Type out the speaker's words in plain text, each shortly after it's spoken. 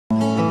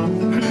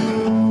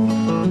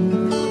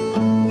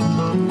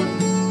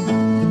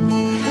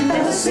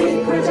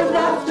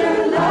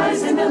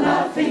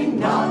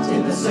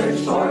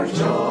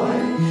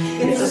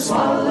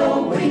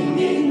swallow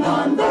winging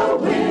on the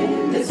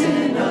wind, its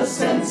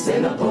innocence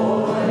in a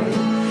boy.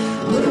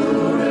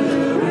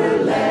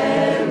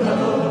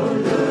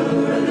 Loo-ra-loo-ra-lay-ro,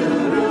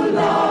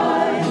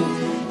 loo-ra-loo-ra-lie.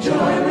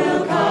 Joy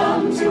will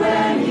come to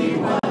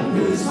anyone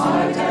whose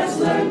heart has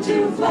learned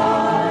to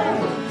fly.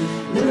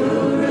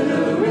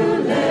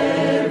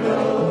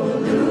 Loo-ra-loo-ra-lay-ro,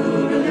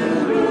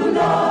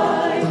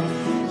 loo-ra-loo-ra-lie.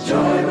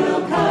 Joy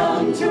will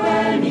come to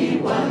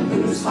anyone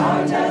whose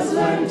heart has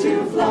learned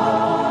to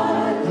fly.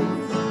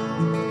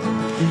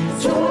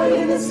 Joy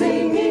in the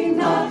singing,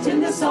 not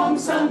in the song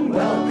sung,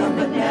 welcome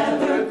but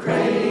never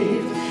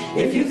crave.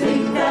 If you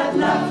think that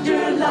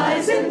laughter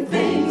lies in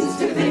things,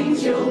 to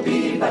things you'll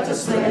be but a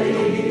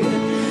slave.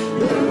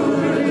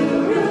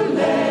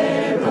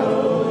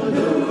 Loo-ra-loo-ra-lay-ro,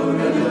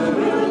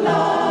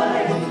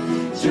 loo-ra-loo-ra-lie.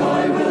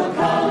 Joy will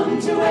come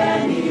to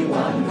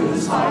anyone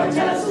whose heart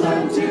has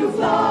learned to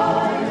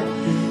fly.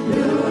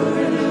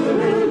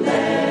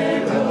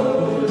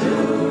 Loo-ra-loo-ra-lay-ro,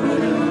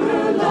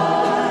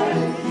 loo-ra-loo-ra-lie.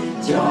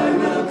 Joy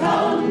will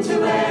come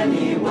to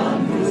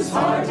anyone whose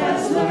heart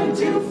has learned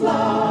to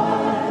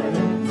fly.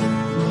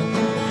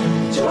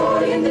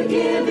 Joy in the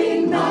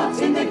giving, not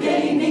in the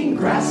gaining.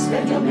 Grasp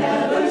and you'll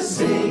never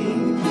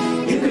sing.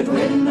 You could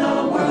win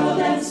the world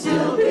and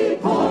still be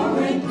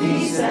poor in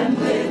peace and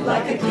live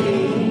like a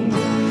king.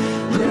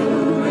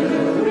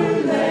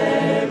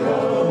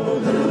 Loo-ra-loo-ra-lay-ro,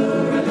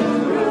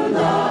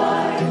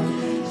 loo-ra-loo-ra-lie.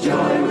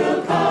 Joy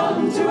will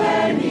come to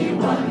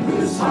anyone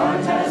whose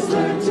heart has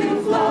learned to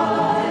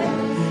fly.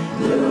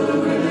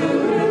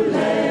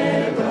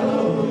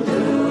 Loo-ra-loo-ra-lay-ro,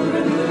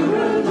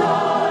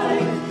 loo-ra-loo-ra-lie.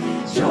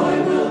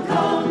 Joy will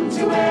come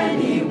to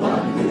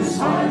anyone whose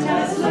heart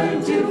has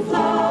learned to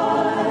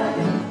fly.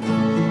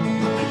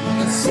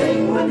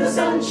 Sing when the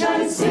sun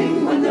shines,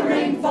 sing when the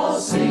rain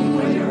falls, sing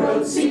when your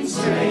road seems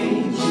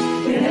strange.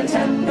 In a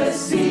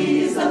tempest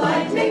seize the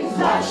lightning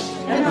flash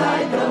and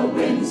ride the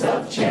winds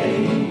of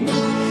change.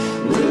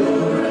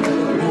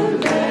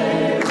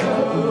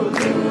 Loo-ra-loo-ra-lay-ro,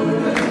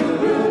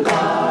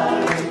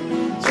 loo-ra-loo-ra-lie.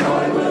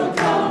 Joy will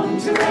come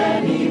to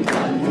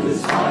anyone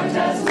whose heart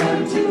has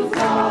learned to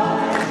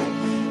fly.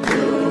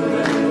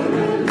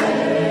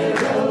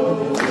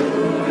 Loo-ra-loo-ra-lay-ro,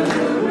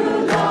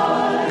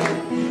 loo-ra-loo-ra-lie.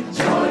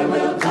 Joy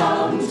will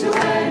come to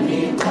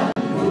anyone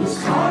whose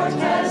heart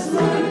has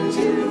learned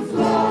to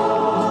fly.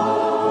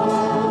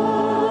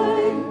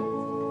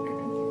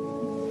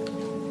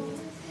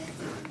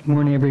 Good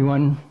morning,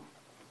 everyone.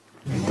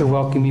 I'd like to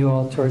welcome you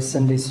all to our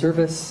Sunday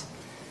service,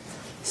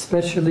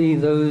 especially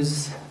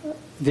those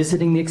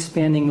visiting the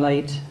Expanding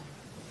Light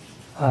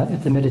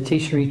at the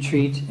meditation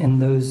retreat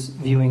and those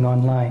viewing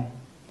online.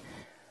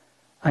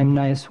 I'm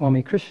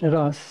Nayaswami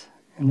Krishnadas,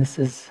 and this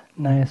is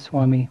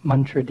Nayaswami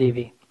Mantra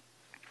Devi.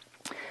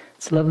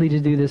 It's lovely to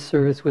do this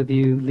service with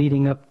you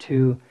leading up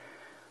to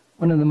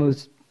one of the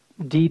most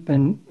deep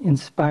and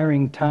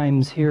inspiring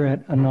times here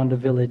at Ananda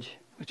Village,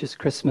 which is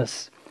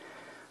Christmas.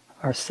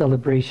 Our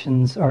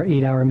celebrations, our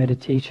 8-hour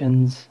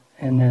meditations,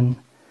 and then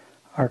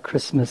our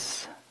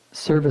Christmas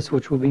service,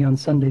 which will be on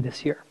Sunday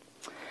this year.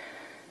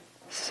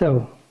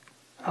 So,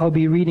 I'll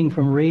be reading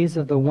from Rays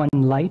of the One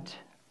Light.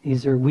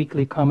 These are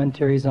weekly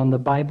commentaries on the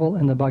Bible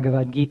and the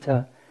Bhagavad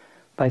Gita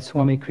by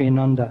Swami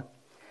Ananda.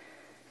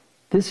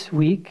 This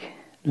week,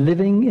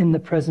 Living in the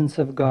Presence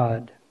of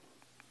God.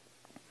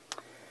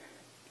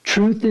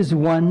 Truth is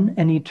one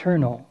and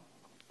eternal.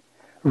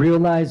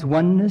 Realize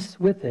oneness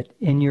with it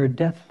in your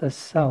deathless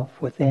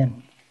self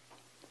within.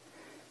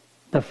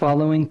 The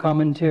following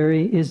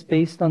commentary is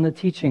based on the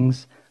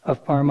teachings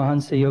of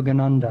Paramahansa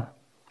Yogananda.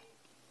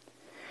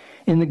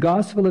 In the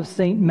Gospel of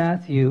St.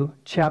 Matthew,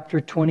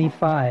 chapter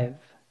 25,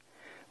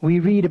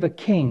 we read of a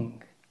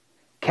king,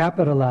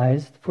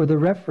 capitalized for the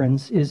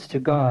reference is to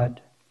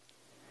God,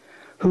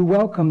 who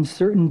welcomes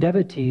certain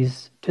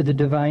devotees to the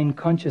divine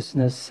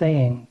consciousness,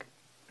 saying,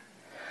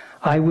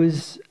 I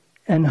was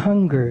an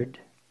hungered,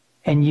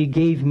 and ye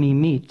gave me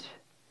meat.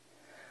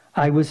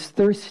 I was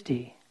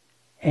thirsty,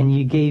 and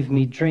ye gave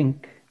me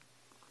drink.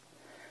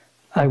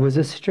 I was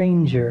a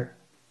stranger,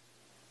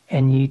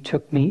 and ye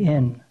took me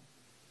in.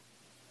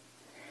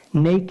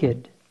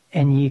 Naked,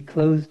 and ye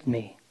clothed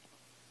me.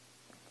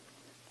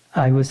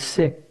 I was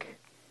sick,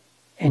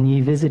 and ye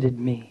visited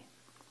me.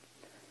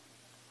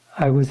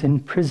 I was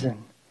in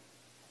prison,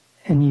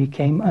 and ye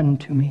came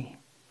unto me.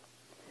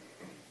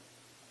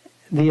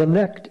 The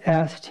elect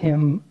asked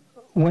him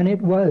when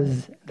it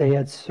was they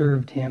had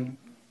served him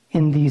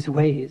in these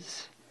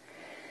ways.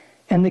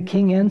 And the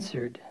king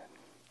answered,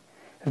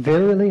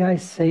 Verily I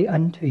say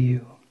unto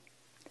you,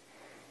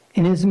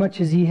 inasmuch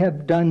as ye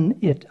have done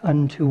it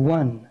unto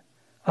one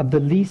of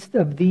the least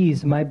of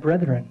these my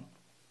brethren,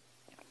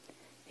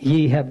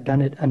 ye have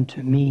done it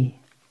unto me.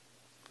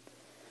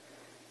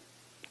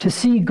 To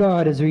see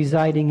God as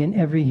residing in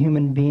every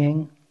human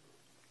being,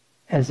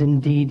 as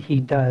indeed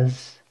he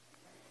does,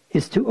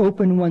 is to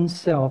open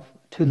oneself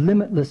to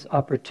limitless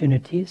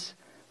opportunities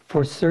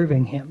for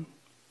serving him.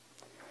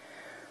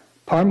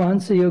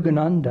 Paramahansa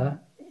Yogananda,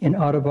 in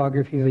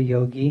Autobiography of a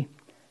Yogi,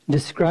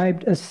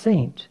 described a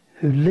saint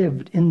who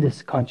lived in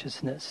this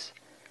consciousness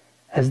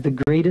as the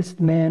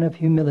greatest man of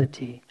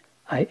humility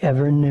I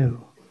ever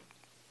knew.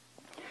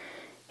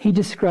 He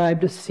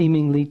described a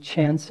seemingly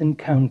chance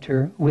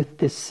encounter with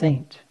this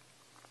saint.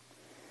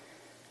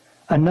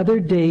 Another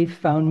day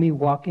found me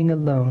walking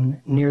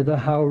alone near the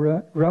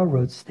Howrah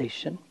railroad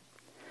station.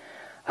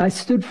 I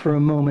stood for a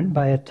moment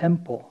by a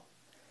temple,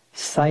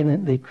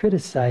 silently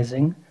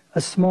criticizing a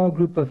small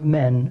group of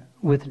men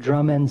with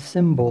drum and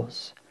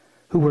cymbals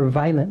who were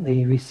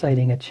violently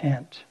reciting a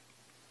chant.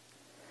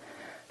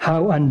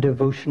 How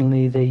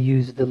undevotionally they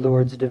used the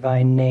Lord's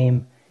divine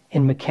name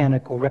in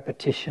mechanical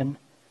repetition,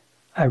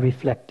 I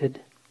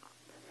reflected.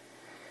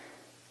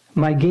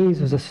 My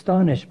gaze was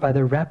astonished by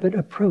the rapid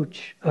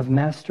approach of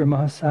Master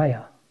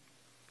Mahasaya.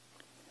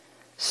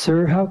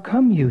 "Sir, how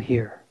come you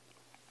here?"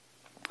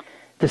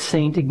 The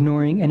saint,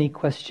 ignoring any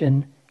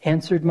question,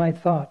 answered my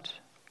thought.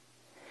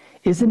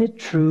 "Isn't it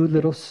true,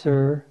 little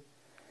sir,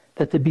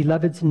 that the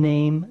beloved's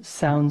name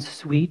sounds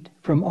sweet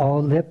from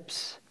all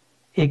lips,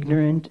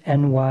 ignorant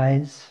and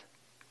wise?"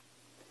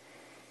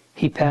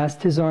 He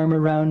passed his arm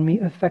around me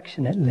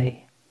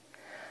affectionately.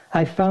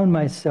 I found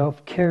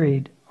myself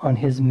carried on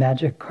his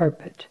magic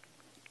carpet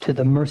to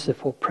the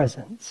merciful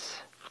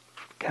presence,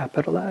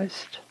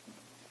 capitalized.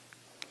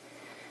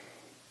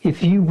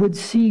 If you would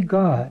see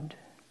God,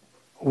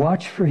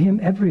 watch for him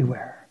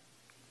everywhere.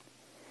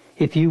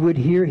 If you would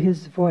hear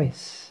his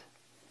voice,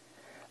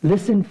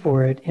 listen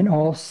for it in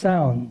all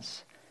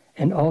sounds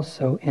and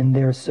also in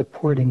their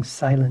supporting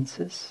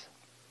silences.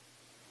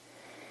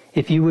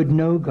 If you would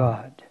know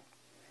God,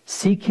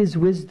 seek his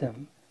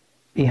wisdom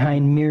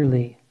behind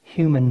merely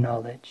human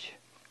knowledge.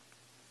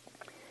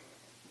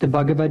 The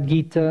Bhagavad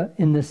Gita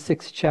in the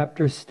 6th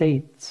chapter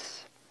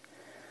states,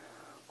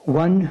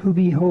 "One who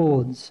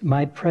beholds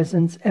my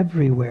presence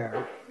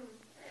everywhere,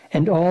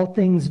 and all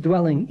things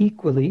dwelling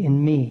equally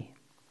in me,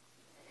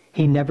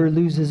 he never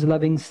loses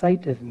loving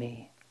sight of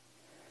me,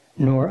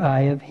 nor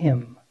I of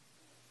him,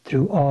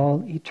 through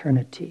all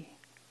eternity."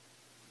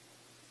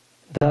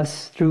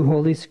 Thus, through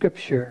Holy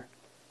Scripture,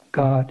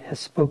 God has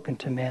spoken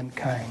to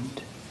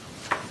mankind.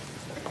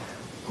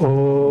 Om,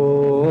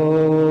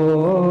 Om,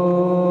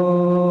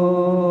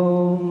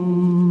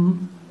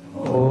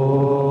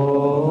 Om.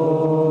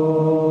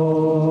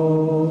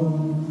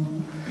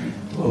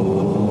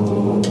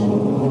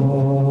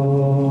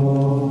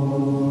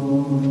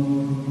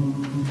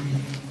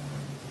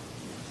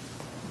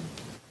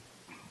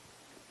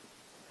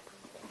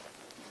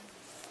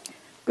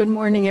 Good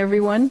morning,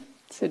 everyone.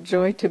 It's a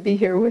joy to be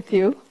here with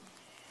you.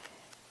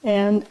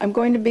 And I'm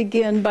going to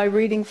begin by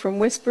reading from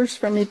Whispers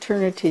from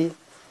Eternity,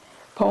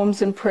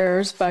 Poems and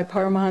Prayers by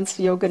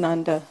Paramahansa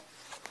Yogananda.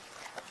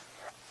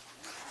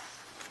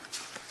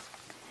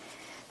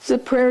 It's a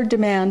prayer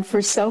demand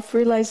for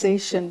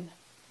self-realization.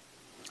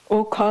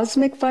 O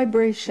cosmic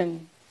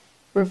vibration,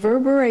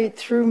 reverberate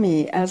through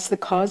me as the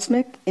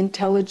cosmic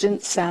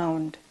intelligent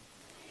sound.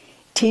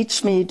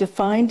 Teach me to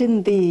find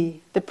in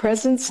thee the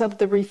presence of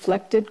the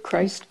reflected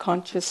Christ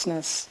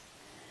consciousness.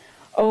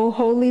 O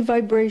holy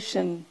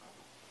vibration,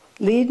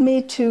 lead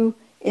me to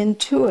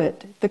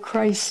intuit the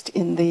Christ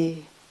in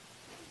thee.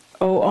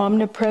 O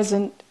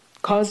omnipresent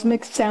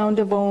cosmic sound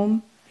of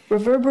Om,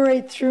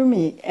 reverberate through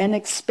me and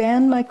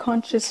expand my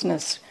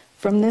consciousness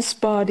from this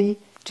body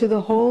to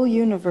the whole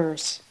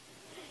universe.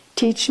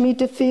 Teach me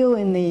to feel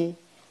in thee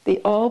the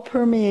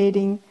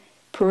all-permeating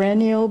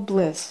perennial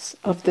bliss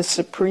of the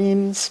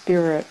Supreme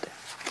Spirit.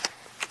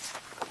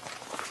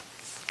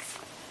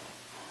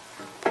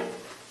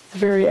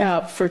 Very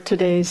apt for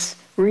today's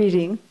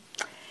reading.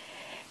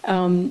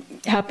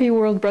 Happy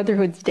World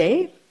Brotherhood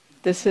Day.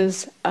 This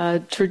is a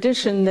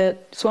tradition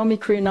that Swami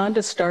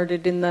Kriyananda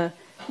started in the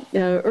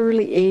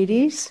early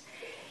 80s,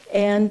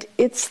 and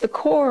it's the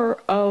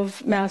core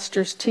of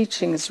Master's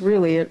teachings,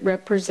 really. It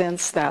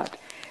represents that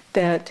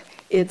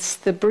it's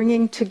the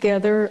bringing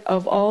together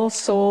of all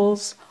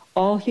souls,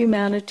 all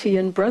humanity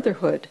in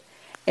brotherhood,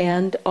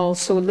 and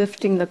also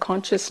lifting the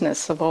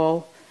consciousness of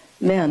all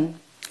men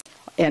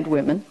and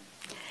women.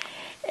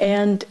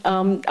 And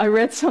I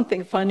read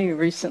something funny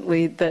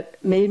recently that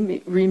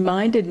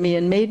reminded me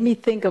and made me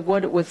think of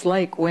what it was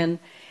like when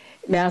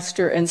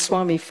Master and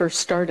Swami first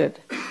started.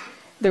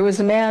 There was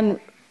a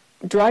man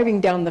driving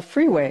down the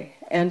freeway,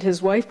 and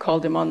his wife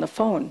called him on the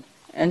phone.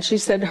 And she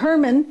said,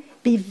 "Herman,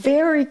 be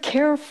very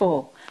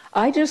careful.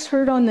 I just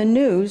heard on the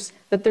news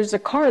that there's a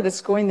car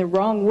that's going the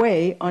wrong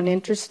way on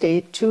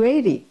Interstate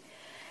 280.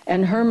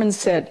 And Herman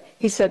said,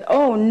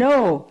 "Oh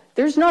no,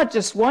 there's not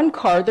just one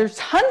car, there's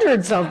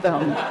hundreds of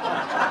them."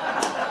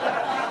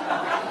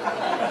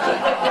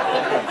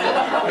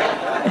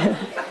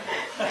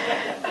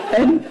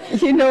 And,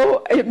 you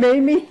know, it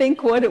made me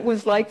think what it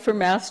was like for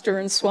Master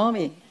and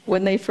Swami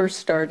when they first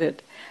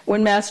started.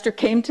 When Master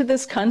came to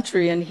this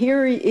country, and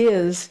here he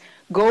is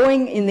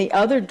going in the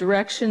other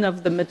direction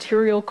of the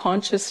material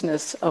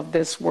consciousness of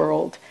this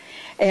world.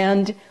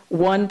 And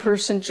one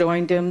person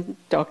joined him,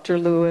 Dr.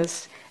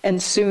 Lewis,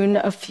 and soon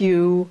a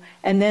few,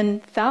 and then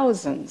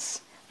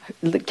thousands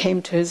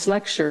came to his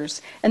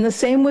lectures. And the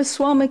same with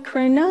Swami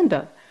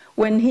Kriyananda.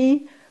 When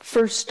he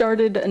first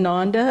started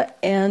Ananda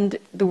and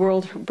the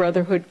World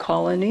Brotherhood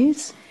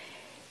colonies,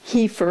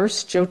 he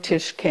first,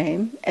 Jyotish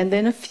came, and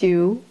then a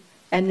few,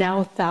 and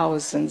now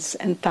thousands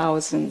and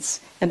thousands,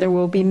 and there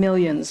will be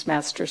millions,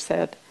 Master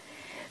said.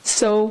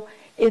 So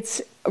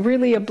it's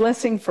really a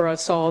blessing for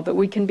us all that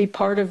we can be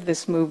part of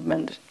this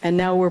movement, and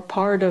now we're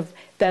part of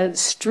that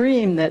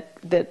stream that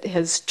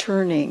is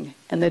turning,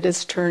 and that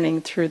is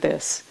turning through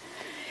this.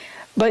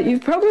 But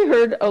you've probably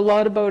heard a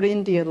lot about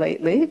India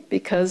lately,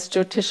 because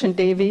Jyotish and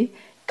Devi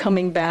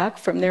coming back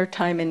from their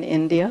time in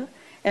India,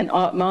 and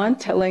Atman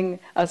telling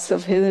us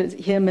of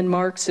him and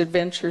Mark's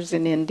adventures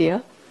in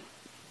India.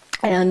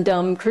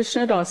 And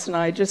Krishna Das and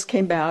I just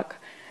came back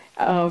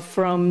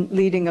from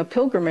leading a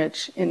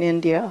pilgrimage in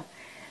India.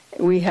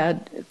 We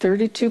had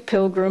 32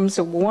 pilgrims,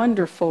 a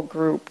wonderful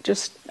group,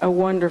 just a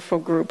wonderful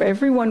group.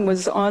 Everyone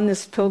was on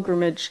this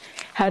pilgrimage,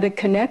 had a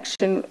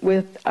connection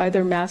with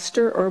either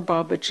Master or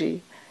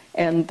Babaji,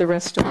 and the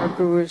rest of our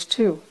gurus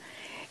too.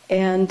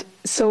 And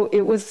so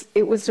it was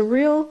a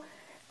real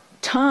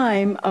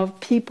time of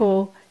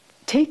people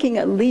taking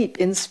a leap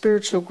in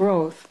spiritual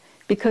growth,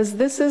 because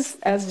this is,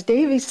 as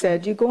Devi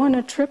said, you go on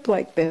a trip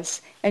like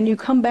this and you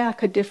come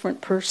back a different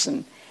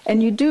person,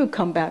 and you do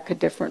come back a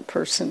different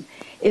person.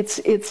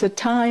 It's a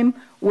time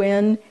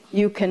when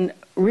you can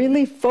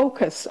really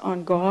focus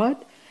on God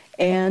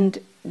and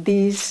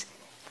these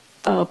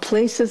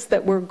places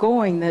that we're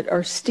going that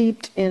are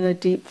steeped in a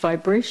deep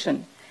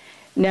vibration.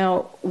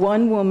 Now,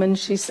 one woman,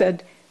 she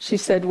said,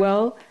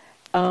 well,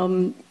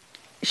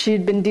 she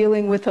had been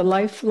dealing with a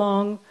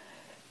lifelong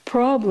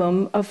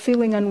problem of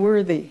feeling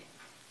unworthy.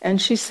 And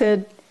she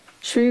said,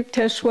 Sri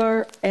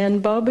Yukteswar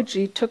and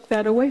Babaji took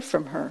that away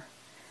from her.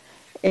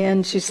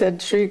 And she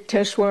said Sri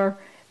Yukteswar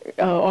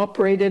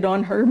operated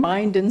on her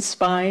mind and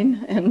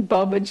spine, and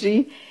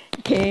Babaji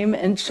came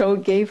and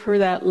gave her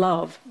that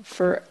love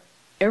for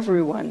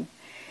everyone.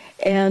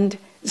 And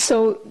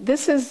so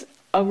this is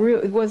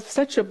it was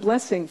such a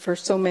blessing for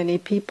so many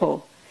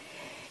people.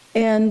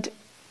 But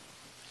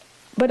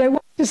I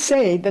want to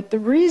say that the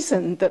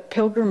reason that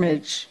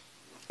pilgrimage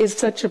is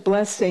such a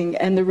blessing,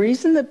 and the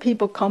reason that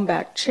people come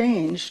back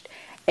changed,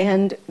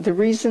 and the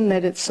reason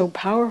that it's so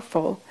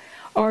powerful,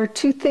 are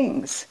two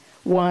things.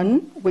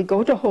 One, we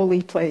go to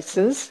holy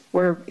places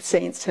where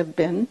saints have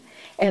been,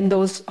 and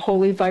those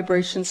holy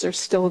vibrations are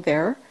still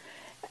there.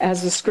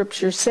 As the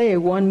scriptures say,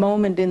 one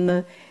moment in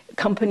the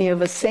company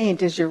of a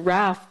saint is your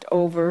raft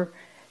over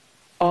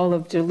all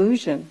of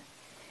delusion.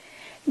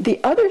 The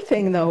other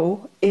thing,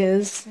 though,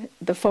 is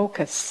the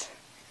focus.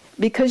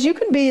 Because you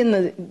can be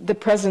in the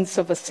presence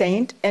of a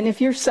saint, and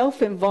if you're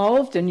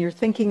self-involved and you're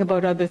thinking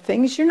about other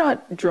things, you're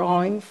not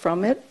drawing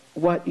from it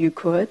what you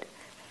could.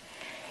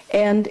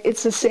 And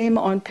it's the same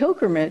on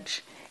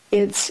pilgrimage.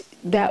 It's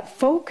that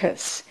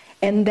focus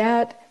and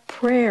that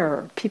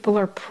prayer. People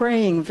are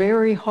praying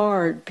very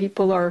hard.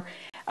 People are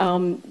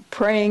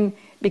praying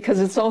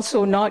because it's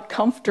also not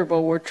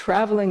comfortable. We're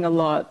traveling a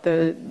lot.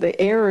 The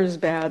air is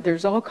bad.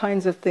 There's all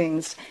kinds of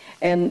things.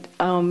 And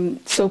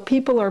so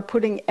people are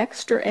putting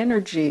extra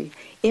energy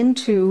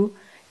into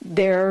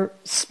their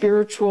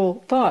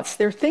spiritual thoughts.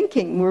 They're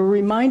thinking. We're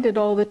reminded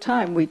all the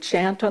time. We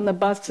chant on the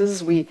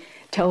buses. We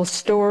tell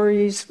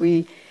stories.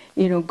 We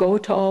go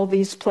to all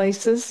these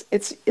places.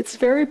 It's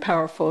very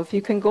powerful. If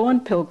you can go on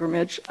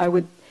pilgrimage, I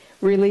would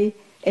really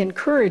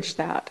encourage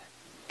that.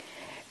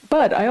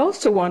 But I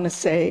also want to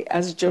say,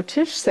 as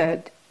Jyotish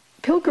said,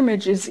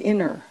 pilgrimage is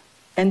inner.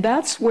 And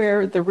that's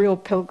where the real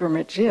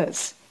pilgrimage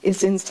is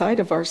inside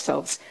of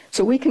ourselves.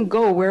 So we can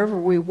go wherever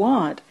we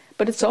want,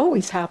 but it's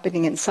always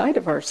happening inside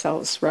of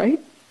ourselves, right?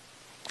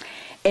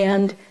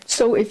 And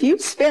so if you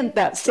spent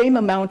that same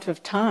amount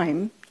of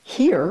time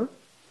here,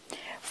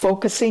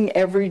 focusing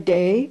every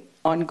day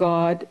on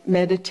God,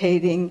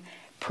 meditating,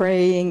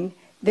 praying,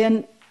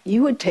 then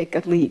you would take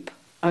a leap,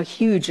 a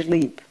huge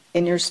leap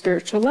in your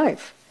spiritual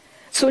life.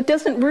 So it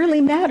doesn't really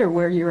matter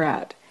where you're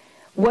at.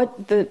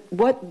 What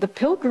the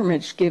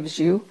pilgrimage gives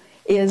you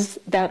is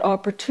that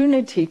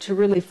opportunity to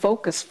really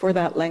focus for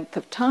that length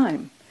of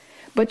time.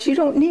 But you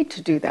don't need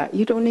to do that.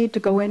 You don't need to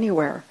go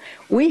anywhere.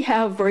 We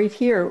have right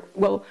here,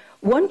 well,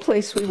 one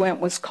place we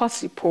went was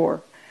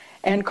Kasipur.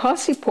 And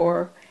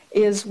Kasipur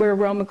is where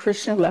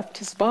Ramakrishna left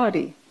his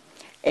body.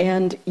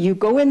 And you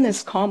go in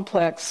this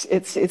complex,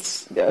 it's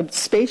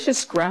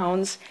spacious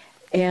grounds,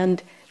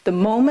 and the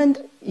moment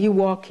you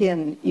walk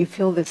in, you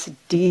feel this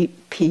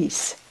deep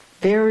peace,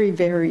 very,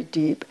 very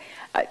deep,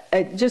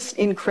 just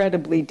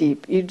incredibly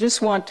deep. You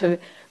just want to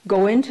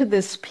go into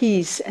this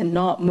peace and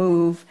not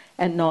move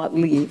and not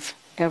leave,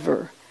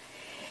 ever.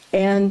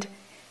 And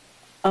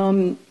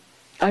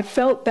I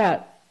felt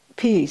that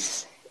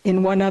peace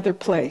in one other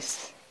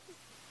place,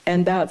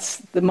 and that's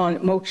the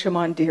Moksha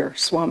Mandir,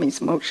 Swami's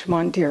Moksha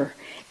Mandir.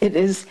 It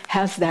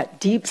has that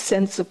deep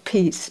sense of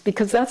peace,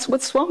 because that's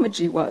what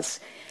Swamiji was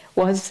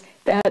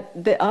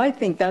that I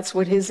think that's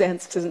what his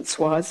essence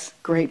was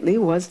greatly,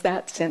 was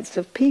that sense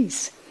of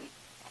peace.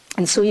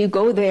 And so you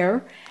go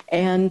there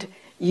and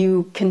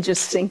you can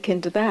just sink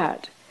into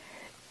that.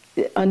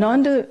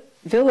 Ananda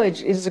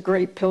village is a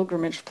great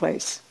pilgrimage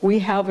place. We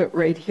have it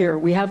right here.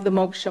 We have the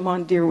Moksha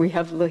Mandir, we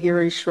have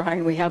Lahiri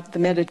Shrine, we have the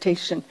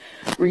meditation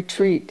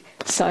retreat,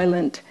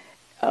 silent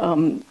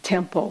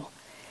temple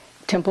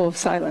of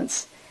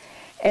silence.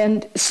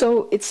 And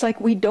so it's like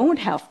we don't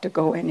have to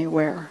go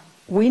anywhere.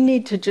 We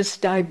need to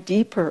just dive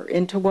deeper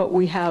into what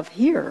we have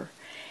here.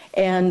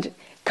 And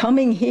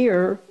coming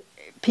here,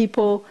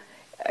 people,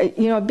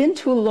 I've been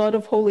to a lot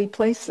of holy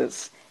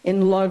places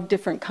in a lot of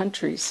different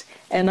countries.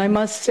 And I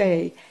must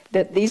say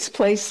that these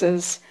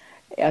places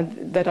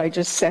that I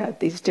just said,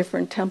 these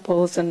different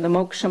temples and the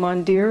Moksha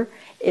Mandir,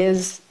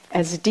 is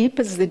as deep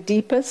as the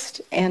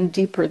deepest and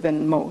deeper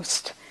than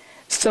most.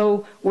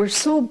 So we're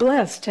so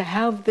blessed to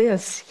have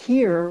this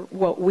here,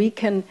 what we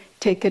can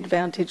take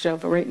advantage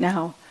of right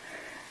now.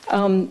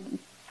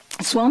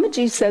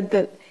 Swamiji said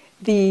that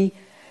the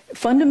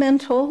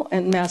fundamental,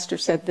 and Master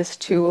said this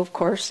too, of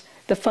course,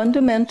 the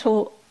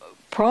fundamental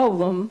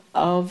problem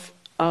of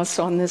us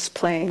on this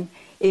plane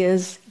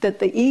is that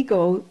the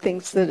ego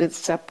thinks that it's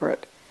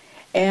separate.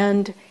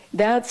 And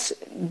that's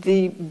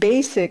the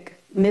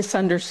basic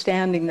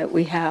misunderstanding that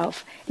we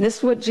have. And this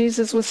is what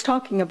Jesus was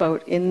talking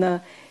about in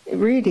the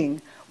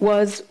reading,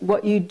 was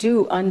what you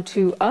do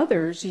unto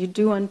others, you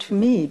do unto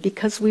me,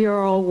 because we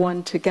are all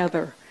one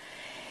together.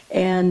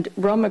 And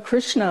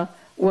Ramakrishna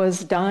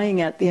was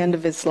dying at the end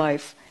of his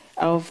life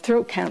of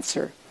throat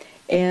cancer.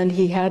 And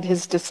he had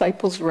his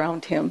disciples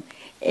around him.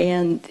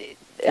 And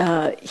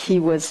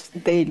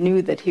they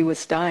knew that he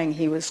was dying,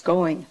 he was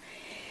going.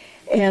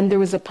 And there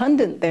was a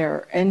pundit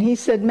there. And he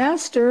said,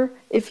 Master,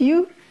 if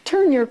you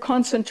turn your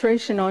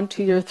concentration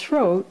onto your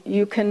throat,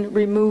 you can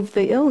remove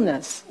the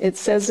illness. It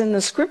says in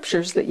the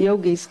scriptures that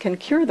yogis can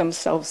cure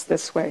themselves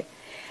this way.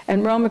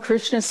 And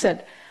Ramakrishna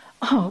said,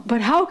 oh,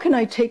 but how can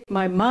I take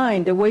my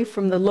mind away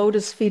from the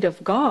lotus feet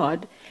of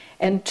God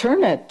and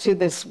turn it to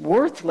this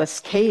worthless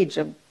cage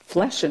of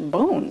flesh and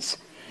bones?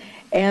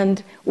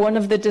 And one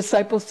of the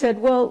disciples said,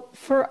 well,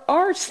 for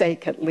our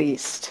sake at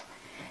least.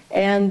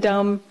 And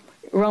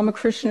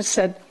Ramakrishna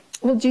said,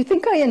 well, do you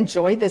think I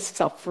enjoy this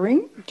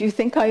suffering? Do you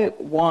think I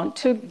want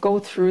to go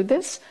through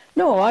this?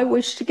 No, I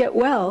wish to get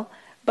well,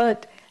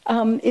 but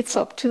it's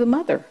up to the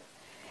mother.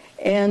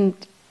 And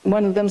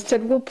one of them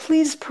said, well,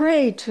 please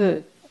pray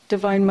to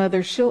Divine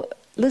Mother. She'll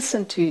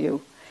listen to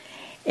you.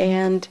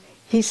 And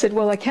he said,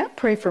 well, I can't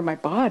pray for my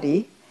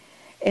body.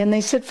 And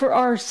they said, for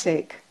our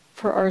sake.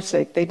 For our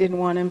sake. They didn't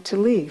want him to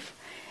leave.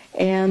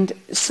 And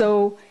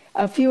so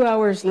a few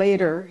hours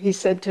later, he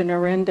said to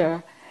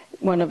Narendra,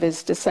 one of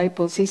his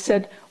disciples, he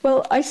said,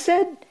 well, I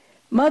said,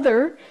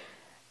 Mother,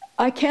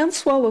 I can't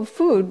swallow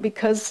food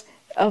because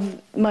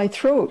of my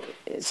throat.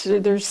 So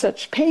there's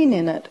such pain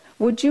in it.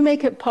 Would you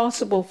make it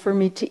possible for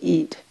me to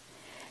eat?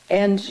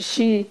 And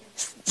she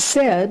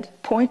said,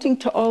 pointing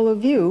to all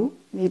of you,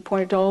 he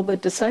pointed to all the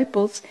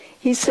disciples,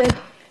 he said,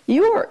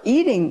 you are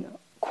eating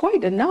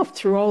quite enough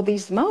through all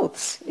these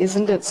mouths,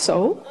 isn't it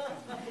so?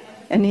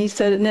 And he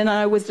said, and then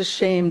I was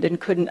ashamed and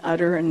couldn't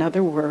utter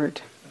another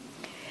word,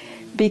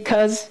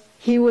 because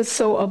he was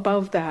so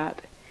above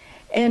that.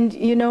 And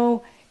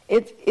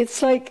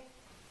it's like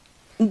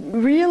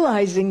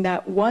realizing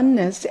that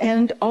oneness,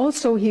 and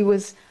also he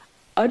was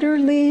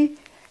utterly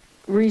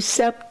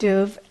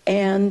receptive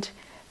and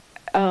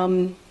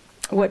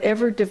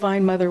whatever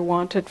Divine Mother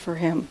wanted for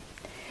him.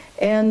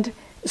 And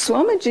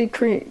Swami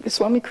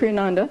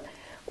Kriyananda,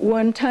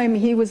 one time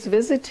he was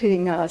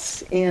visiting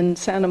us in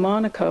Santa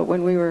Monica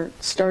when we were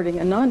starting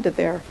Ananda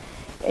there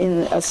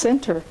in a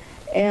center,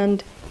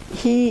 and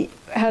he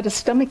had a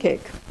stomach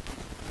ache,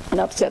 an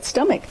upset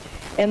stomach.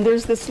 And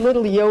there's this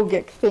little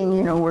yogic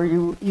thing, where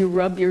you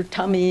rub your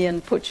tummy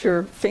and put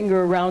your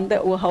finger around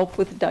that will help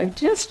with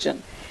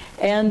digestion.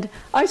 And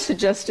I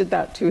suggested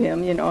that to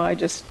him, I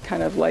just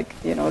kind of like,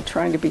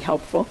 trying to be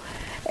helpful.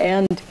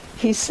 And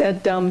he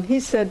said,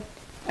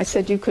 I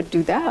said, you could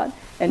do that.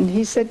 And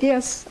he said,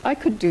 yes, I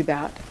could do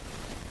that.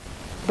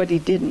 But he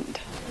didn't.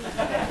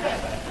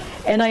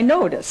 And I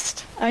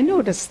noticed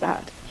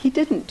that. He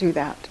didn't do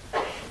that.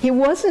 He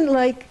wasn't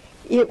like,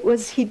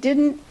 he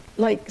didn't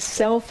like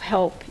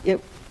self-help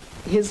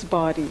his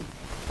body.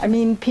 I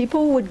mean,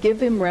 people would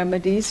give him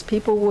remedies,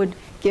 people would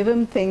give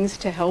him things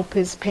to help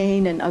his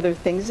pain and other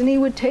things, and he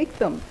would take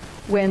them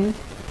when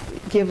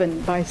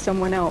given by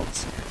someone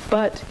else.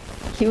 But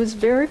he was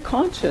very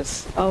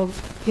conscious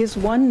of his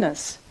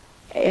oneness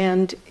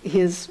and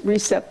his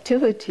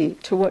receptivity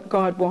to what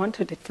God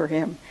wanted for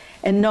him,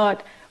 and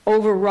not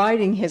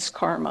overriding his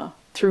karma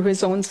through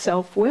his own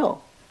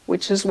self-will,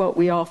 which is what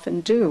we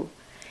often do.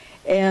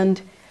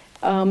 And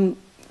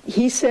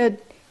he said,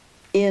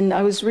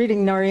 I was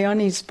reading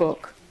Narayani's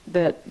book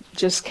that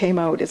just came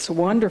out. It's a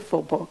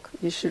wonderful book.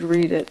 You should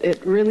read it.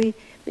 It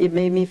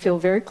made me feel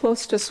very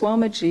close to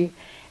Swamiji,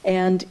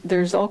 and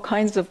there's all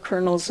kinds of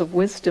kernels of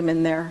wisdom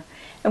in there.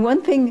 And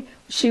one thing,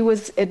 she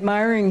was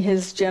admiring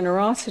his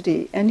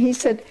generosity, and he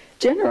said,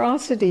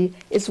 generosity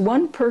is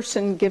one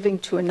person giving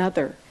to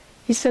another.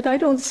 He said, I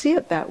don't see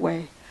it that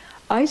way.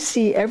 I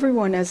see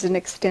everyone as an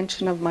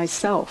extension of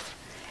myself,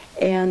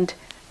 and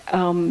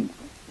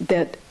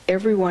that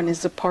everyone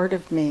is a part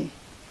of me.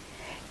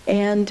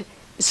 And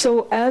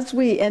so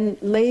and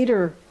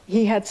later,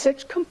 he had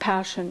such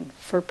compassion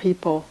for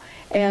people.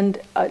 And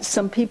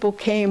some people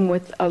came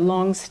with a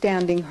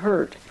long-standing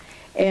hurt.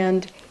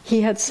 And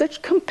he had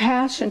such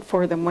compassion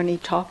for them when he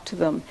talked to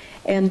them,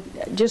 and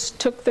just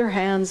took their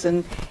hands,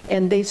 and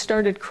they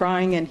started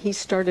crying, and he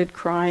started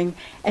crying.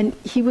 And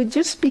he would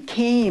just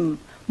became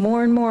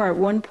more and more. At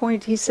one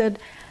point he said,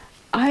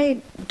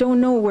 I don't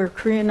know where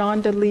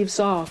Kriyananda leaves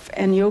off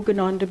and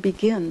Yogananda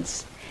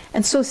begins.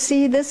 And so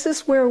see, this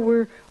is where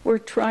we're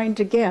trying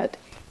to get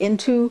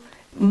into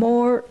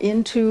more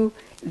into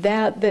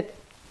that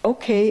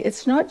okay,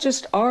 it's not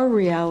just our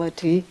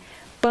reality,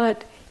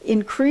 but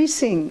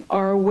increasing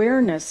our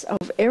awareness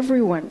of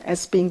everyone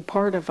as being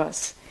part of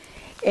us.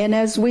 And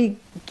as we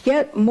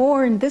get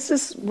more, and this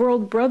is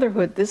world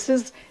brotherhood, this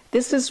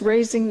is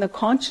raising the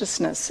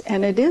consciousness,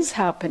 and it is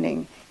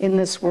happening in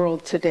this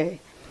world today.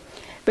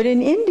 But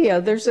in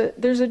India, there's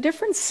a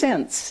different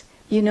sense.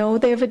 You know,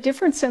 they have a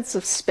different sense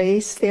of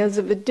space. They have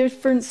a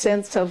different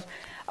sense of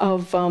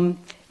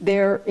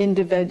their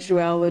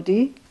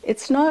individuality.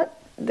 It's not,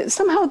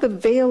 somehow the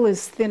veil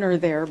is thinner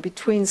there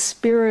between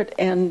spirit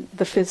and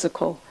the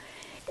physical.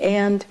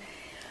 And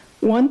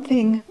one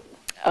thing,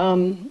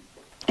 and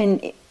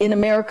in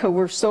America,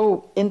 we're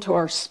so into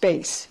our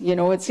space. You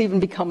know, it's even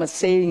become a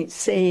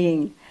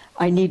saying,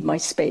 I need my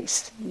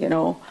space. You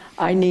know,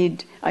 I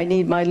need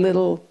my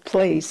little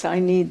place. I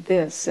need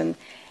this. And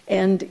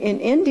in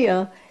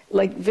India,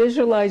 like,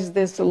 visualize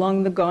this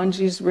along the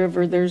Ganges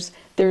River. There's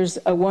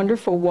a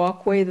wonderful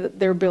walkway that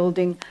they're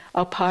building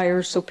up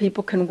higher so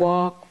people can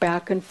walk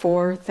back and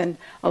forth and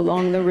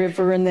along the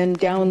river, and then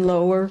down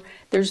lower.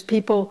 There's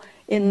people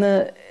in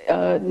the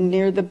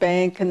near the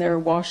bank, and they're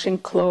washing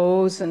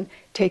clothes and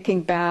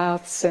taking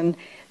baths, and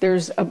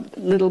there's a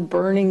little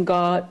burning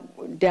ghat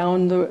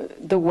down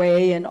the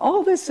way, and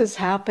all this is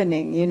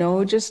happening, you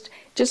know, just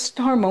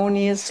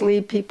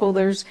harmoniously. People,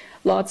 there's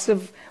lots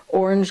of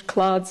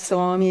orange-clad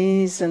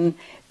swamis, and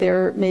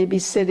they're maybe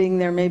sitting,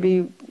 they're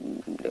maybe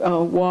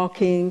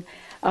walking,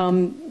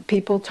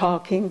 people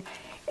talking.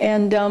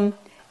 And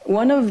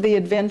one of the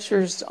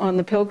adventures on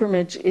the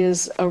pilgrimage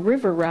is a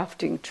river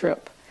rafting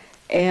trip.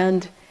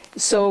 And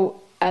so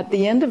at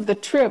the end of the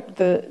trip,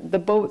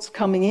 the boat's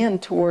coming in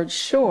towards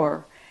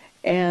shore.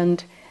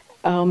 And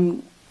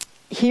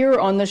here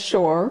on the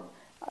shore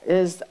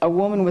is a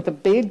woman with a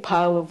big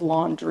pile of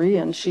laundry,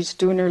 and she's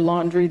doing her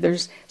laundry.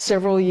 There's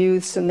several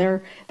youths, and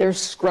they're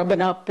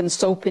scrubbing up and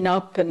soaping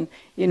up, and,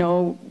 you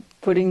know,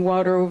 putting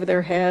water over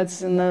their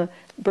heads, and the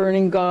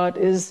burning ghat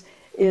is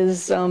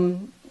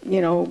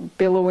you know,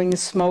 billowing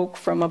smoke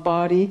from a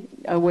body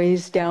a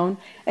ways down.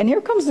 And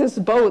here comes this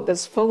boat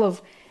that's full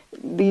of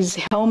these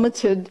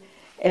helmeted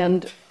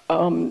and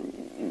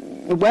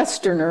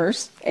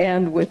Westerners,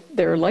 and with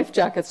their life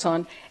jackets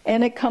on,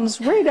 and it comes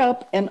right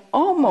up and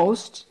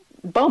almost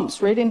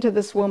bumps right into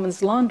this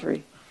woman's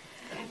laundry.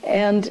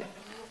 And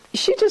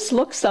she just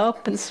looks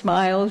up and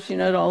smiles, you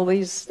know, at all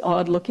these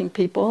odd-looking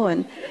people,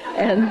 and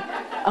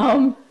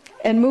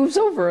moves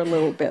over a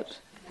little bit.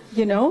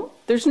 You know,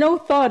 there's no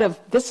thought of,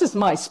 this is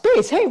my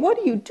space. Hey, what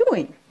are you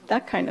doing?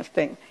 That kind of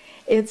thing.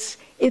 It's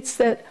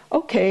that,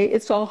 okay,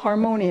 it's all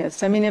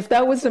harmonious. I mean, if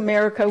that was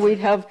America, we'd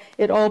have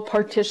it all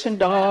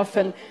partitioned off,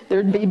 and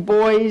there'd be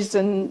boys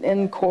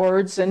and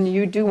cords, and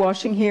you do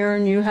washing here,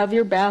 and you have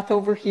your bath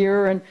over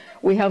here, and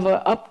we have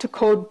a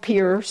up-to-code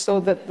pier so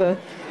that the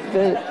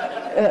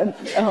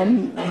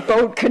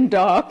boat can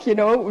dock, you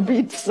know, it would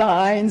be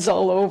signs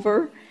all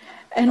over.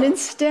 And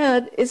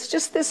instead, it's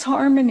just this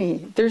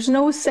harmony. There's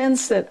no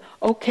sense that,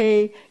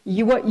 okay,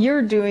 what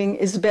you're doing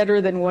is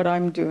better than what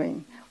I'm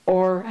doing,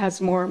 or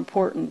has more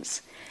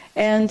importance.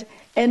 And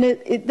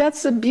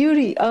that's the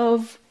beauty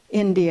of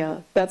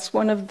India. That's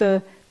one of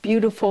the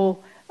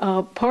beautiful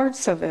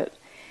parts of it.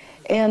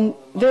 And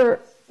there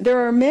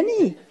are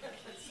many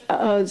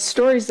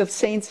stories of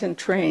saints in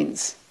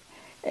trains,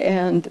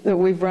 and that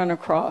we've run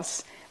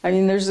across. I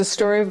mean, there's a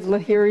story of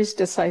Lahiri's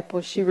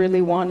disciple. She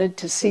really wanted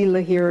to see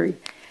Lahiri,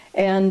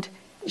 and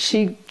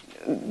she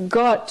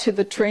got to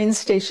the train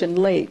station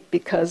late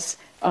because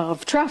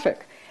of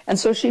traffic. And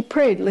so she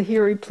prayed,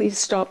 Lahiri, please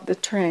stop the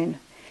train.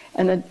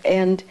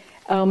 And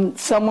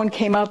someone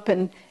came up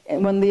and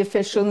one of the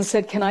officials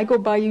said, can I go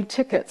buy you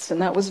tickets? And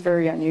that was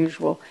very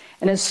unusual.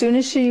 And as soon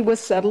as she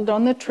was settled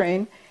on the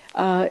train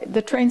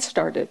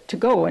started to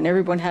go, and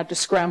everyone had to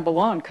scramble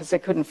on because they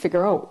couldn't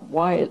figure out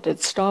why it had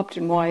stopped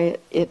and why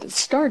it had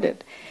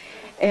started.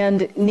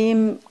 And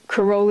Neem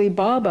Karoli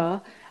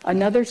Baba,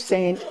 another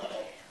saint,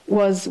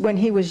 was, when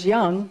he was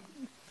young,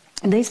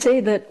 and they say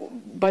that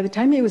by the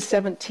time he was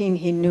 17,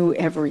 he knew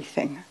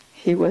everything.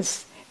 He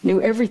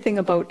knew everything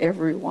about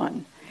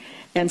everyone.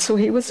 And so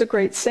he was a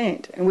great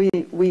saint. And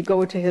we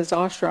go to his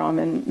ashram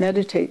and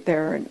meditate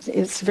there, and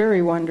it's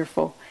very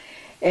wonderful.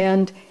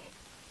 And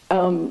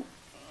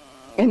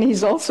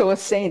he's also a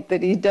saint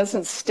that he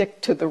doesn't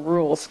stick to the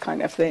rules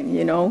kind of thing,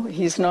 you know.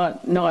 He's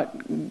not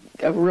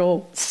a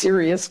real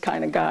serious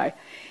kind of guy.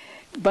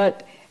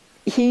 But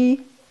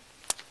he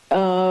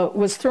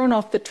was thrown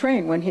off the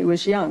train when he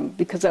was young,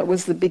 because that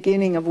was the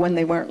beginning of when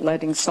they weren't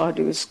letting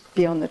sadhus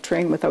be on the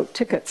train without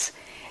tickets.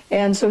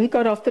 And so he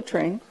got off the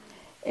train,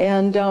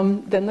 and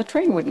then the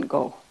train wouldn't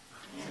go.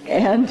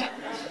 And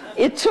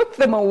it took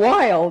them a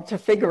while to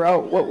figure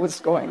out what was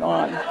going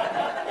on.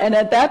 And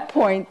at that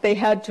point, they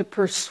had to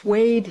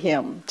persuade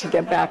him to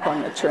get back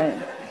on the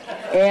train.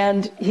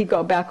 And he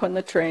got back on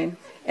the train,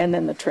 and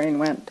then the train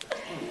went.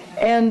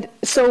 And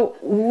so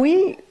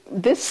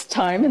this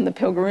time in the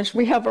pilgrimage,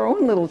 we have our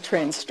own little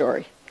train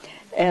story.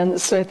 And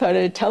so I thought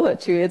I'd tell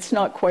it to you. It's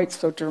not quite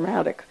so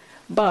dramatic.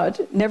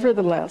 But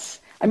nevertheless,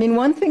 I mean,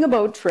 one thing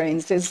about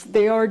trains is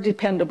they are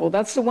dependable.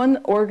 That's the one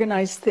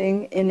organized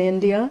thing in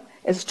India,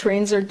 is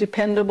trains are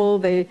dependable.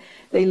 They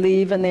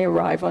leave and they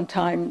arrive on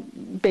time,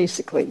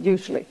 basically,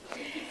 usually.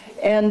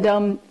 And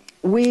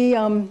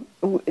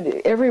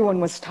everyone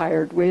was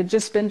tired. We had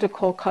just been to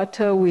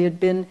Kolkata. We had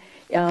been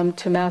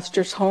to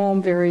Master's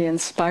home, very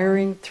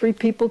inspiring. 3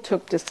 people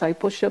took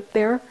discipleship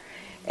there.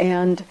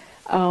 And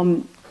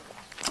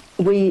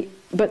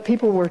but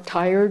people were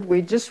tired.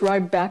 We just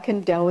arrived back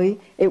in Delhi.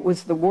 It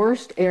was the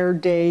worst air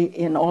day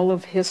in all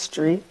of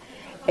history.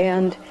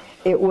 And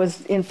it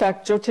was, in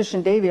fact, Jyotish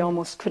and Devi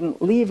almost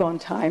couldn't leave on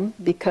time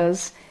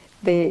because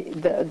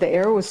the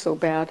air was so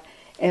bad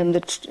and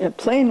the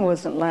plane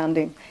wasn't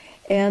landing.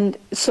 And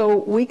so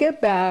we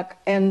get back,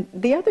 and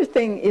the other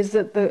thing is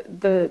that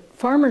the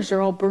farmers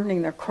are all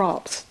burning their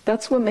crops.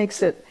 That's what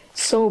makes it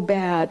so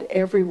bad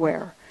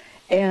everywhere.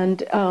 And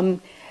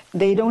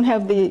they don't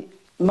have the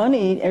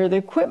money or the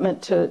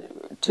equipment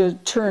to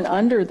turn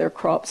under their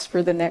crops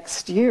for the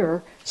next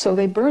year, so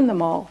they burn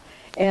them all.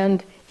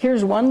 And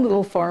here's one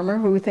little farmer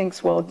who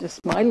thinks, well,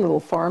 just my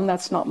little farm,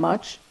 that's not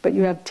much, but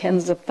you have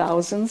tens of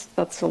thousands,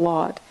 that's a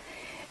lot.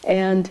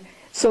 And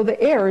so the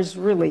air is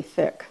really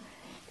thick.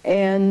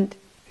 And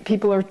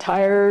people are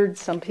tired,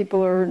 some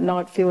people are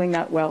not feeling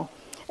that well.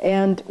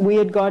 And we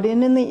had got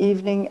in the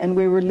evening, and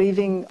we were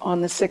leaving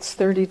on the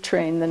 6:30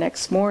 train the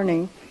next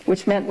morning,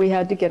 which meant we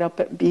had to get up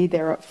and be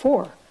there at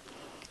 4.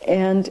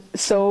 And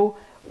so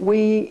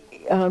we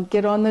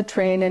get on the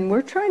train, and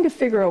we're trying to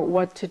figure out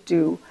what to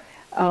do,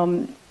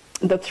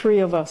 the 3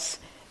 of us.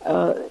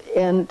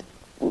 And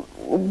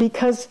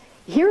because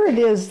here it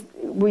is,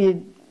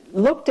 we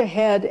looked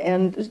ahead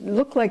and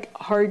looked like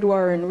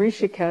Haridwar and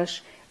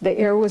Rishikesh. The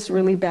air was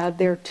really bad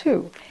there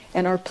too.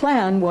 And our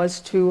plan was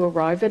to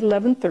arrive at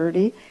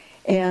 11:30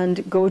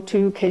 and go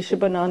to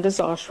Keshavananda's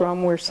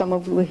ashram, where some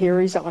of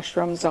Lahiri's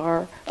ashrams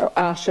are, or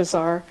ashas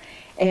are,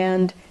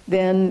 and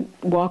then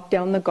walk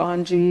down the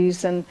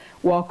Ganges and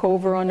walk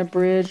over on a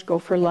bridge, go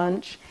for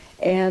lunch,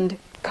 and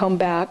come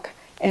back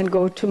and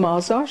go to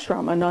Ma's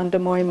ashram,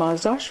 Anandamoy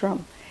Ma's ashram.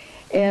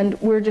 And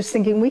we're just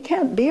thinking, we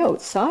can't be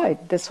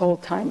outside this whole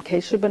time.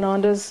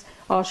 Keshavananda's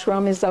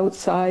ashram is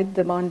outside,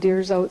 the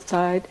mandir's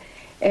outside,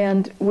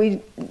 and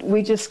we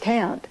just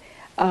can't.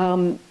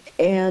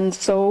 And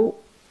so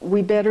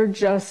we better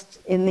just,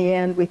 in the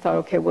end, we thought,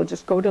 okay, we'll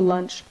just go to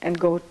lunch and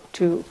go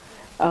to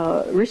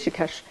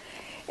Rishikesh.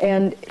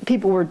 And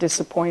people were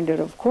disappointed,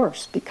 of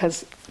course,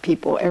 because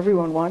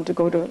everyone wanted to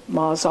go to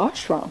Ma's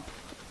ashram.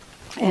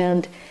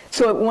 And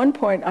so at one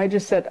point I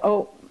just said,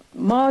 oh,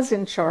 Ma's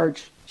in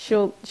charge.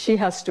 She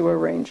has to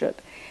arrange it.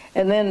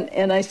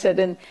 And I said,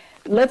 and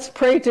let's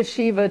pray to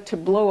Shiva to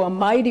blow a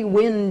mighty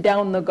wind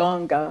down the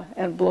Ganga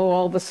and blow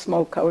all the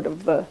smoke out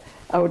of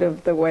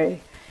the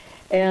way.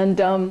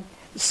 And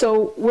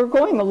so we're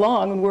going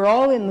along, and we're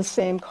all in the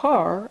same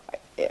car,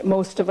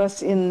 most of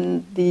us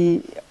in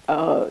the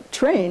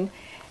train.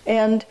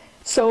 And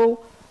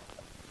so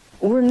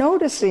we're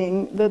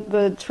noticing that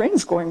the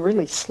train's going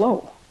really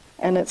slow.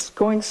 And it's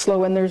going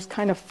slow, and there's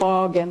kind of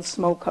fog and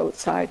smoke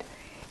outside.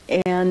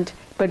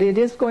 But it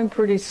is going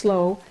pretty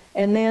slow.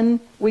 And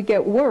then we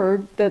get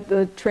word that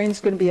the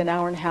train's going to be an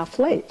hour and a half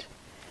late.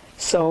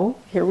 So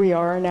here we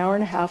are, an hour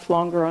and a half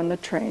longer on the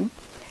train.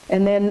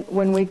 And then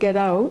when we get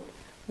out,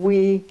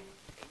 we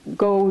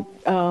go,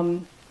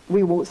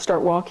 we will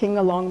start walking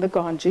along the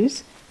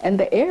Ganges, and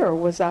the air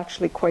was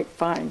actually quite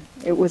fine.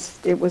 It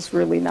was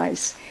really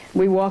nice.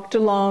 We walked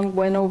along,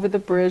 went over the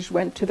bridge,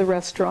 went to the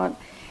restaurant,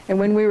 and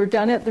when we were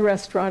done at the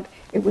restaurant,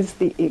 it was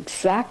the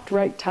exact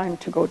right time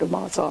to go to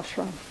Ma's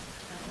ashram.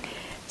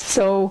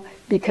 So,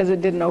 because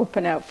it didn't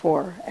open at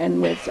 4,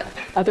 and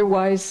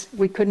otherwise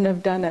we couldn't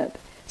have done it.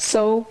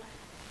 So,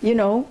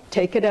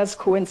 take it as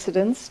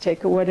coincidence,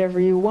 take it whatever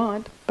you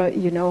want, but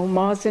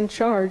Ma's in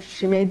charge.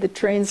 She made the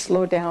train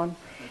slow down,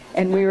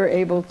 and we were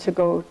able to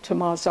go to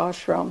Ma's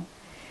ashram.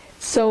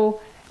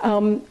 So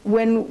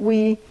when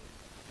we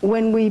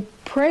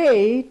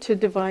pray to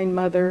Divine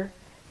Mother,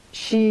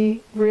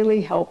 she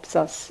really helps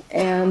us.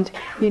 And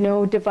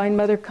Divine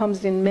Mother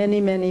comes in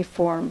many, many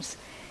forms.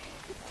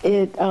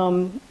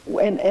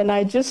 And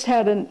I just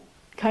had a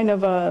kind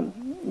of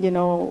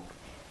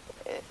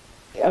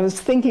I was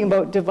thinking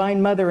about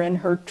Divine Mother and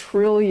her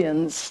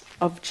trillions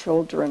of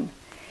children.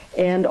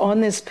 And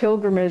on this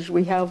pilgrimage,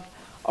 we have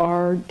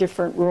our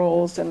different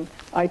roles, and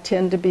I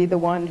tend to be the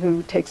one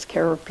who takes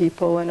care of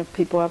people, and if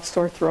people have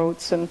sore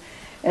throats and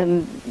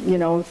and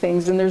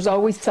things, and there's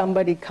always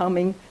somebody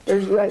coming.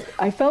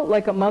 I felt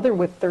like a mother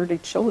with 30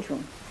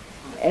 children,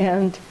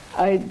 and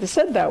I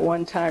said that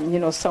one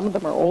time. Some of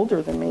them are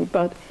older than me,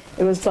 but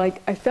it was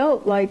like I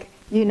felt like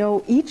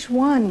each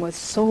one was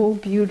so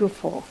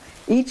beautiful.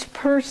 Each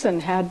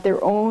person had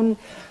their own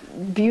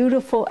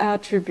beautiful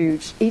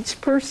attributes. Each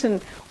person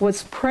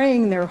was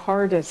praying their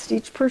hardest.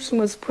 Each person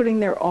was putting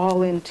their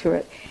all into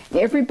it.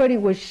 Everybody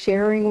was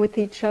sharing with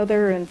each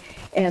other,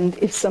 and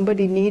if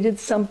somebody needed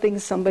something,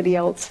 somebody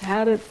else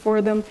had it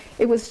for them.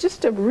 It was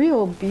just a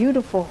real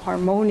beautiful,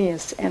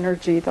 harmonious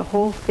energy, the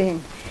whole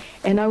thing.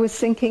 And I was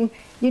thinking,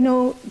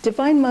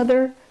 Divine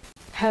Mother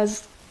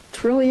has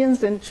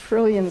trillions and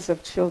trillions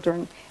of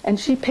children, and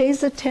she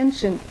pays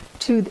attention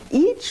to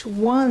each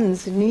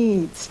one's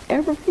needs.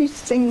 Every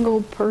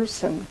single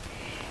person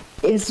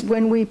is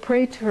when we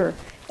pray to her.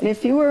 And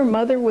if you were a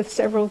mother with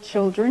several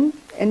children,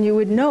 and you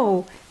would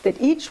know that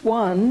each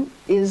one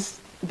is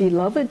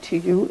beloved to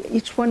you,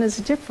 each one is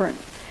different.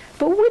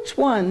 But which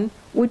one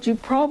would you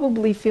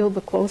probably feel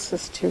the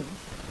closest to?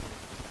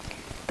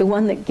 The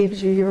one that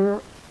gives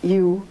you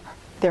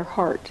their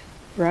heart,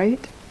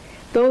 right?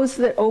 Those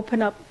that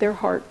open up their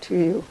heart to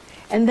you.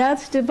 And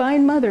that's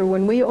Divine Mother.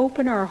 When we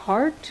open our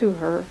heart to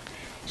her,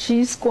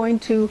 she's going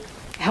to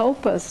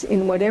help us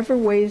in whatever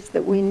ways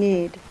that we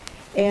need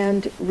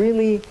and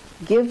really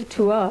give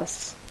to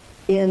us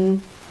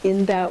in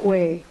that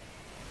way.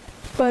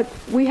 But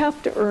we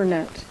have to earn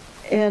it.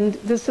 And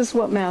this is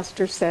what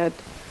Master said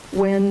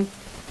when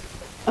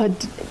a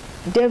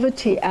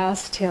devotee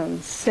asked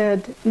him,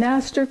 said,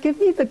 Master, give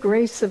me the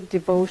grace of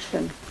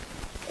devotion.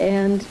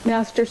 And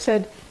Master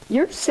said,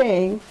 you're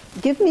saying,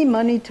 give me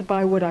money to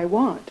buy what I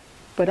want.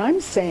 But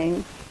I'm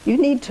saying, you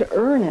need to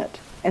earn it,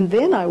 and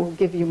then I will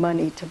give you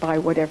money to buy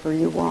whatever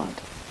you want.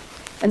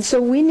 And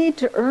so we need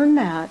to earn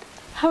that.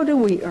 How do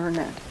we earn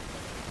it?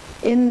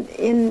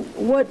 In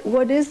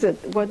what is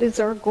it? What is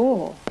our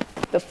goal?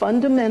 The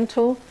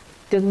fundamental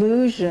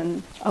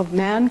delusion of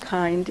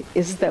mankind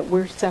is that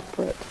we're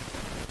separate.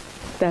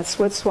 That's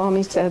what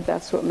Swami said,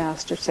 that's what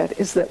Master said,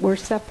 is that we're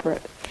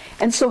separate.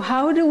 And so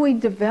how do we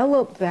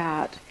develop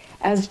that?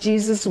 As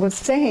Jesus was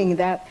saying,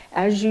 that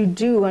as you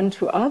do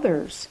unto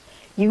others,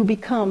 you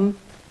become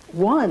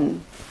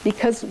one.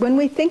 Because when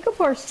we think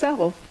of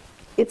ourselves,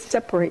 it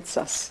separates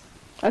us.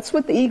 That's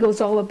what the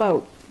ego's all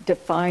about,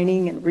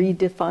 defining and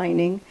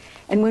redefining.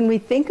 And when we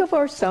think of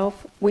ourselves,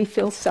 we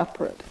feel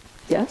separate.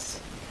 Yes?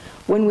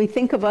 When we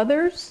think of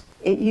others,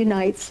 it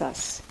unites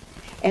us.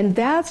 And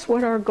that's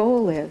what our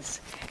goal is.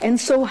 And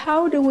so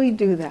how do we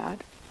do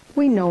that?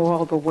 We know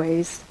all the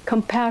ways.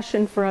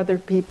 Compassion for other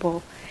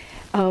people,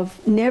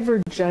 of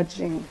never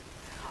judging,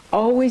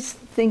 always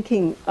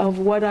thinking of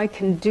what I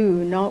can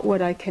do, not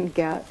what I can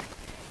get.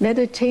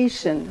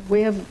 Meditation,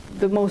 we have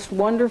the most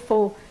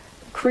wonderful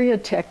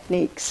Kriya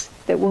techniques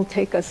that will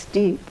take us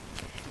deep.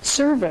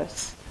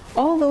 Service,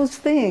 all those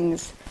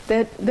things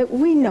that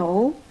we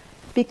know,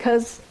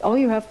 because all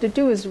you have to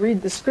do is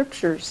read the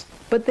scriptures,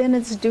 but then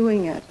it's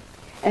doing it,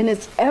 and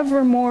it's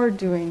ever more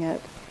doing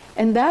it.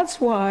 And that's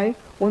why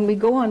when we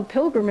go on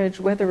pilgrimage,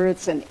 whether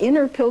it's an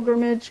inner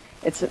pilgrimage,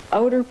 it's an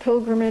outer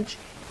pilgrimage,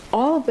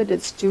 all that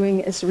it's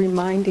doing is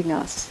reminding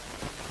us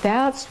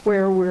that's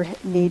where we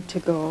need to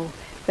go.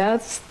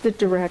 That's the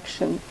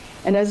direction.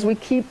 And as we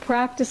keep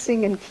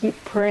practicing and keep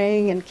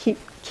praying and keep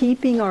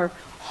keeping our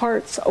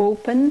hearts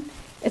open,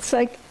 it's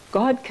like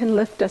God can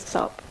lift us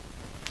up.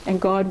 And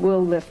God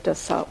will lift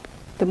us up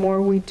the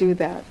more we do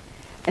that.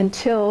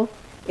 Until,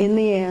 in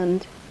the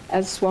end,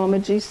 as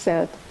Swamiji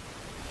said,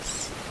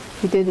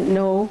 he didn't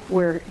know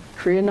where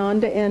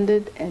Kriyananda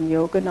ended and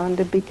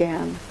Yogananda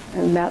began.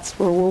 And that's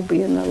where we'll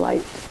be in the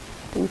light.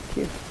 Thank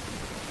you.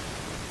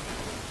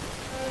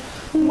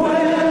 When